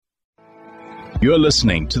You're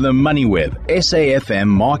listening to the MoneyWeb SAFM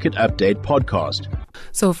Market Update podcast.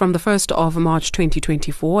 So from the 1st of March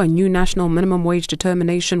 2024, a new national minimum wage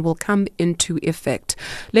determination will come into effect.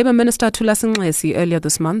 Labour Minister Thulasini Nxesi earlier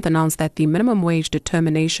this month announced that the minimum wage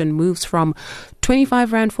determination moves from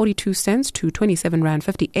R25.42 to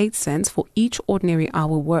R27.58 for each ordinary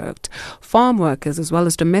hour worked. Farm workers as well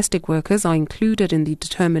as domestic workers are included in the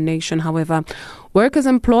determination. However, workers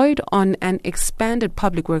employed on an expanded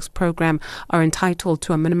public works program are entitled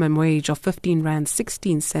to a minimum wage of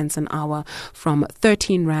R15.16 an hour from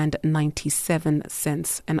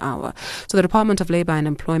R13.97 an hour. So the Department of Labour and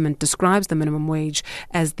Employment describes the minimum wage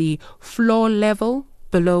as the floor level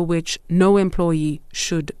below which no employee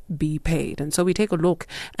should be paid. And so we take a look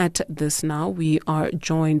at this now. We are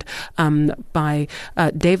joined by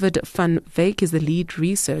David van Wyk, is the lead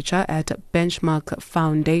researcher at Benchmark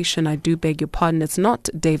Foundation. I do beg your pardon, it's not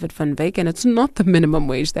David van Wyk and it's not the minimum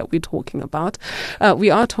wage that we're talking about. We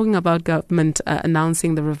are talking about government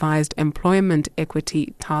announcing the revised employment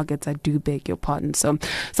equity targets. I do beg your pardon. So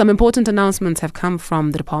some important announcements have come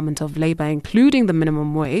from the Department of Labour, including the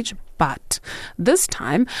minimum wage. But this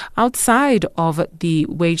time, outside of the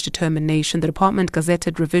wage determination, the department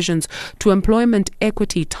gazetted revisions to employment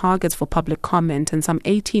equity targets for public comment, and some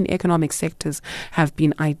 18 economic sectors have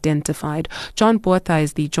been identified. John Botha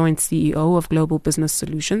is the joint CEO of Global Business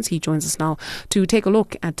Solutions. He joins us now to take a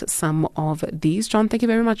look at some of these. John, thank you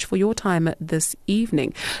very much for your time this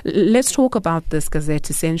evening. Let's talk about this gazette,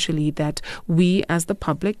 essentially, that we as the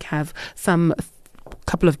public have some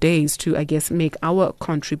couple of days to, I guess, make our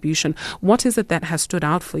contribution. What is it that has stood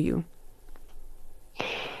out for you?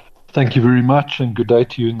 Thank you very much, and good day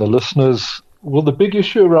to you and the listeners. Well, the big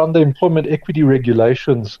issue around the employment equity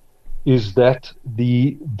regulations is that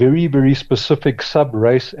the very, very specific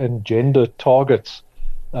sub-race and gender targets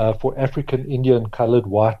for African, Indian, coloured,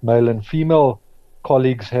 white, male and female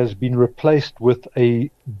colleagues has been replaced with a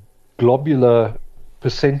globular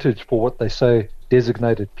percentage for what they say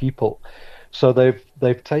designated people. So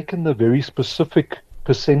they've taken the very specific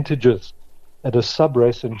percentages at a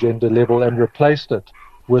sub-race and gender level and replaced it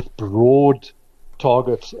with broad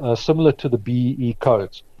targets similar to the BEE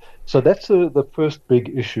codes. So that's the first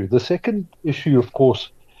big issue. The second issue, of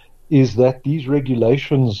course, is that these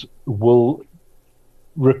regulations will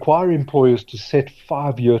require employers to set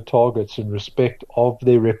 5-year targets in respect of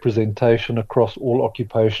their representation across all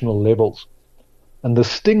occupational levels. And the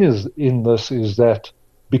stingers in this is that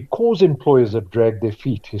because employers have dragged their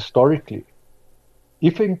feet historically,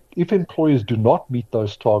 if employers do not meet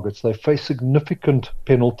those targets, they face significant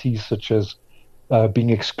penalties such as being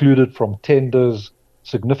excluded from tenders,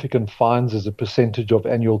 significant fines as a percentage of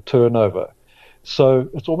annual turnover. So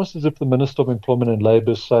it's almost as if the Minister of Employment and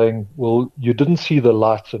Labour is saying, well, you didn't see the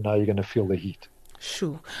light, so now you're going to feel the heat.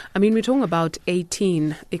 Sure. I mean, we're talking about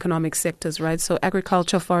 18 economic sectors, right? So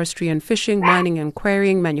agriculture, forestry and fishing, mining and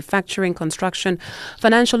quarrying, manufacturing, construction,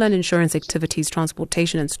 financial and insurance activities,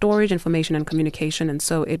 transportation and storage, information and communication, and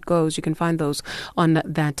so it goes. You can find those on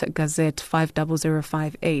that Gazette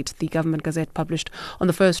 50058, the government gazette published on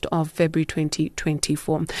the 1st of February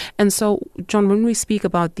 2024. And so, John, when we speak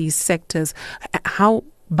about these sectors, how,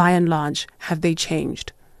 by and large, have they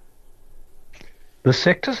changed? The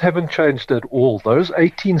sectors haven't changed at all. Those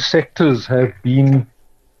 18 sectors have been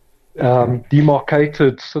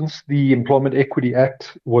demarcated since the Employment Equity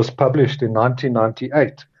Act was published in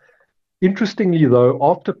 1998. Interestingly, though,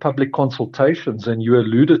 after public consultations, and you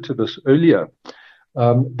alluded to this earlier,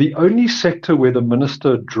 the only sector where the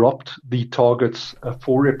minister dropped the targets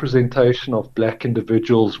for representation of black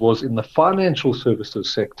individuals was in the financial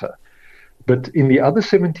services sector. But in the other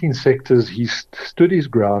 17 sectors, he stood his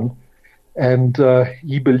ground. And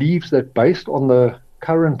he believes that based on the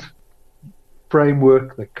current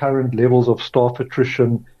framework, the current levels of staff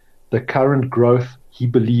attrition, the current growth, he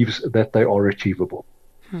believes that they are achievable.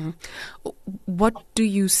 What do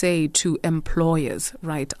you say to employers,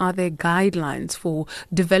 right? Are there guidelines for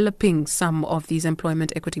developing some of these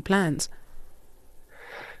employment equity plans?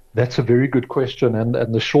 That's a very good question.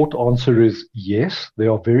 And the short answer is yes, there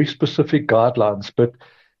are very specific guidelines, but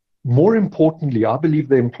more importantly, I believe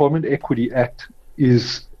the Employment Equity Act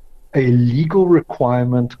is a legal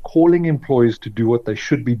requirement calling employers to do what they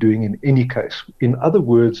should be doing in any case. In other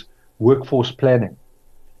words, workforce planning.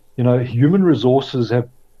 You know, human resources have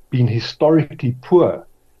been historically poor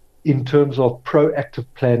in terms of proactive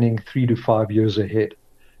planning 3 to 5 years ahead.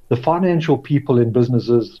 The financial people in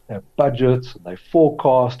businesses have budgets and they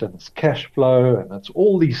forecast and it's cash flow and it's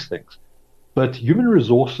all these things. But human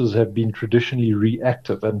resources have been traditionally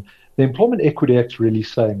reactive, and the Employment Equity Act is really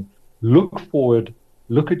saying, look forward,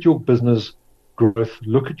 look at your business growth,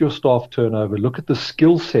 look at your staff turnover, look at the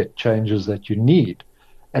skill set changes that you need,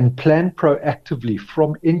 and plan proactively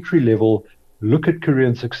from entry level, look at career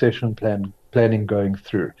and succession planning going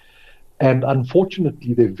through. And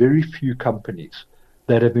unfortunately, there are very few companies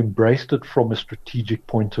that have embraced it from a strategic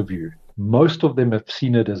point of view. Most of them have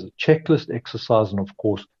seen it as a checklist exercise, and of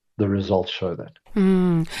course, the results show that.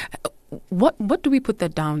 What do we put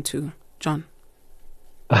that down to, John?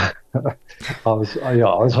 I was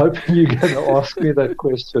hoping you were going to ask me that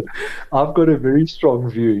question. I've got a very strong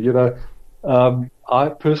view. I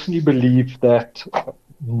personally believe that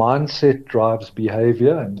mindset drives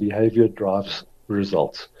behavior, and behavior drives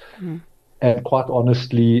results. And quite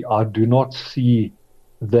honestly, I do not see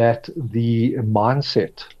that the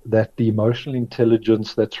mindset, that the emotional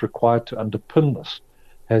intelligence that's required to underpin this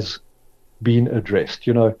has been addressed.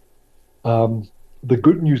 The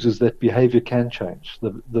good news is that behavior can change.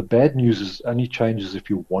 The bad news is only changes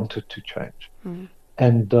if you want it to change.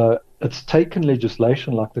 And it's taken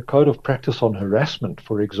legislation like the Code of Practice on Harassment,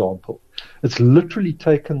 for example. It's literally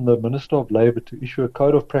taken the Minister of Labour to issue a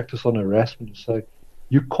Code of Practice on Harassment and say,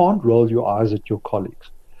 you can't roll your eyes at your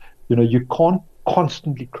colleagues. You can't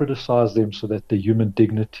constantly criticize them so that their human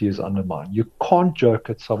dignity is undermined. You can't joke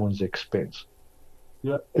at someone's expense.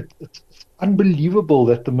 It's unbelievable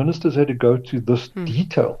that the ministers had to go to this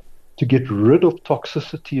detail to get rid of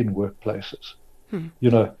toxicity in workplaces.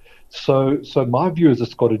 So my view is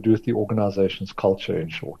it's got to do with the organization's culture, in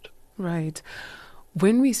short. Right.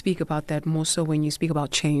 When we speak about that, more so when you speak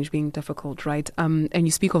about change being difficult, right? And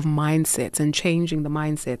you speak of mindsets and changing the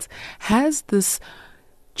mindsets, has this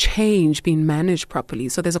change been managed properly?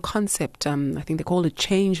 So there's a concept, I think they call it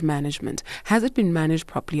change management. Has it been managed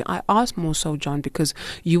properly? I ask more so, John, because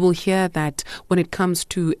you will hear that when it comes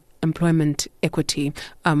to employment equity,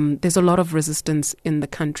 there's a lot of resistance in the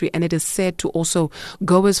country, and it is said to also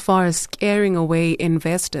go as far as scaring away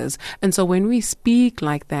investors. And so when we speak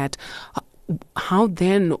like that, how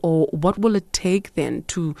then, or what will it take then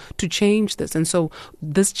to change this? And so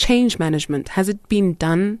this change management, has it been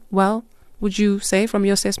done well, would you say, from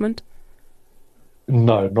your assessment?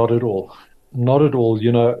 No, not at all. Not at all.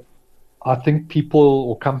 I think people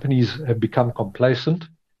or companies have become complacent.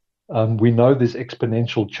 We know there's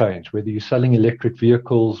exponential change, whether you're selling electric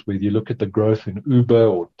vehicles, whether you look at the growth in Uber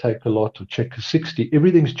or Takealot or Checker60,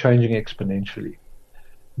 everything's changing exponentially.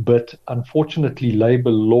 But unfortunately, labor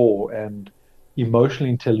law and emotional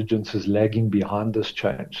intelligence is lagging behind this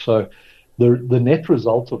change. So the net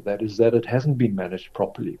result of that is that it hasn't been managed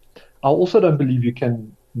properly. I also don't believe you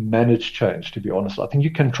can manage change, to be honest. I think you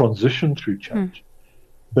can transition through change.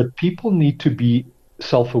 But people need to be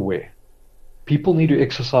self-aware. People need to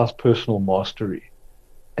exercise personal mastery.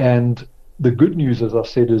 And the good news, as I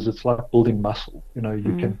said, is it's like building muscle.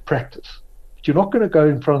 You can practice. But you're not going to go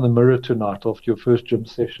in front of the mirror tonight after your first gym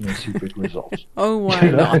session and see big results. Oh, why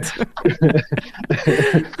not? Why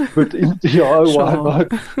not?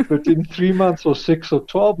 But in 3 months or 6 or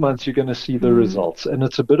 12 months, you're going to see the results. And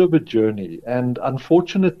it's a bit of a journey. And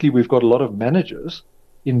unfortunately, we've got a lot of managers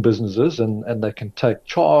in businesses, and they can take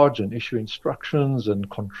charge and issue instructions and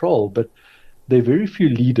control. But there are very few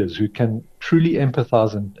leaders who can truly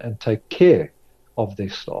empathize and take care of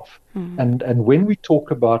their staff. And when we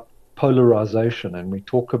talk about polarization and we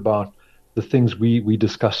talk about the things we're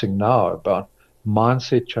discussing now about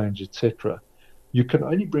mindset change, etc., you can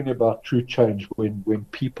only bring about true change when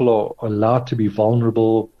people are allowed to be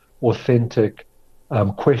vulnerable, authentic,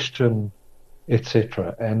 question,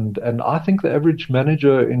 etc. And I think the average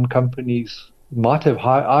manager in companies might have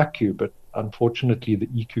high IQ, but unfortunately the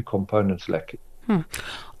EQ component's lacking.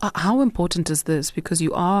 How important is this? Because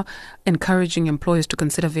you are encouraging employers to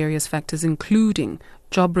consider various factors, including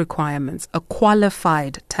job requirements, a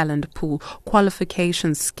qualified talent pool,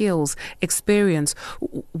 qualifications, skills, experience.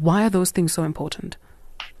 Why are those things so important?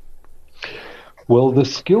 Well, the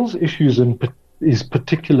skills issues is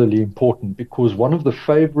particularly important because one of the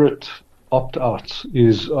favorite opt-outs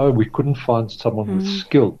is, we couldn't find someone with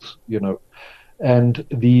skills, And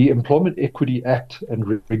the Employment Equity Act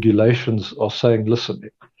and regulations are saying, listen,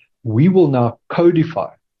 we will now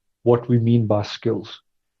codify what we mean by skills.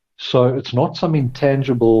 So it's not some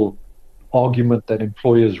intangible argument that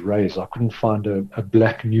employers raise. I couldn't find a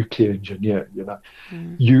black nuclear engineer,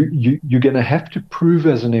 You're going to have to prove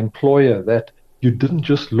as an employer that you didn't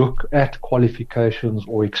just look at qualifications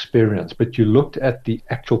or experience, but you looked at the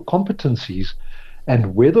actual competencies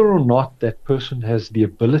and whether or not that person has the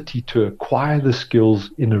ability to acquire the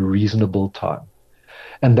skills in a reasonable time.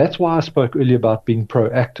 And that's why I spoke earlier about being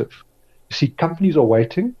proactive. You see, companies are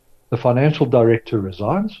waiting, the financial director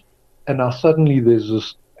resigns, and now suddenly there's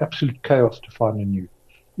this absolute chaos to find a new.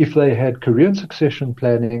 if they had career and succession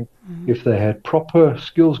planning, if they had proper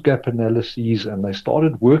skills gap analyses, and they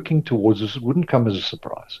started working towards this, it wouldn't come as a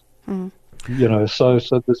surprise. So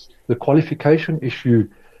the qualification issue,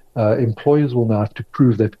 employers will now have to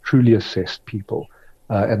prove they've truly assessed people,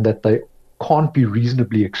 and that they can't be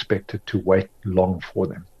reasonably expected to wait long for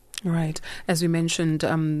them. Right. As we mentioned,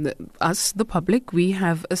 us, the public, we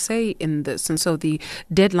have a say in this. And so the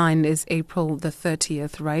deadline is April the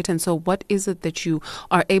 30th, right? And so what is it that you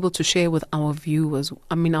are able to share with our viewers,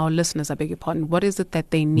 our listeners, I beg your pardon, what is it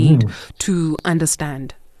that they need to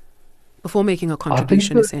understand before making a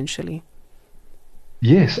contribution, essentially?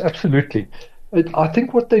 Yes, absolutely. I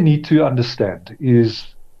think what they need to understand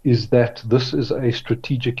is that this is a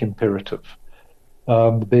strategic imperative.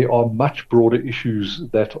 There are much broader issues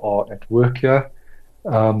that are at work here.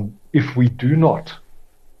 If we do not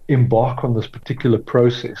embark on this particular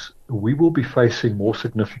process, we will be facing more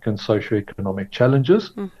significant socioeconomic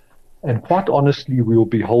challenges. And quite honestly, we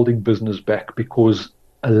will be holding business back, because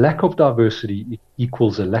a lack of diversity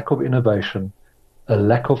equals a lack of innovation, a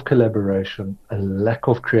lack of collaboration, a lack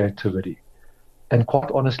of creativity, and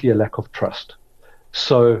quite honestly, a lack of trust.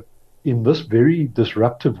 So in this very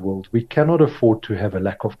disruptive world, we cannot afford to have a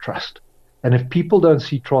lack of trust. And if people don't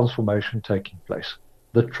see transformation taking place,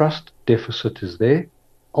 the trust deficit is there.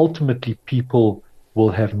 Ultimately, people will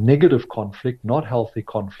have negative conflict, not healthy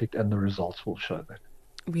conflict, and the results will show that.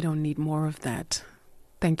 We don't need more of that.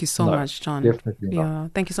 Thank you so much, John. Definitely not. Yeah,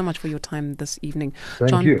 thank you so much for your time this evening.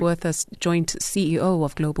 Thank you. John Botha, Joint CEO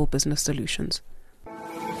of Global Business Solutions.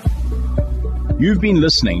 You've been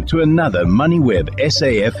listening to another MoneyWeb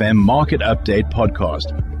SAFM Market Update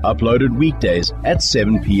podcast, uploaded weekdays at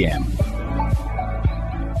 7 p.m.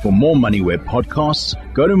 For more MoneyWeb podcasts,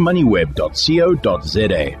 go to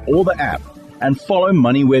moneyweb.co.za or the app, and follow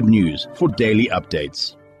MoneyWeb News for daily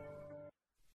updates.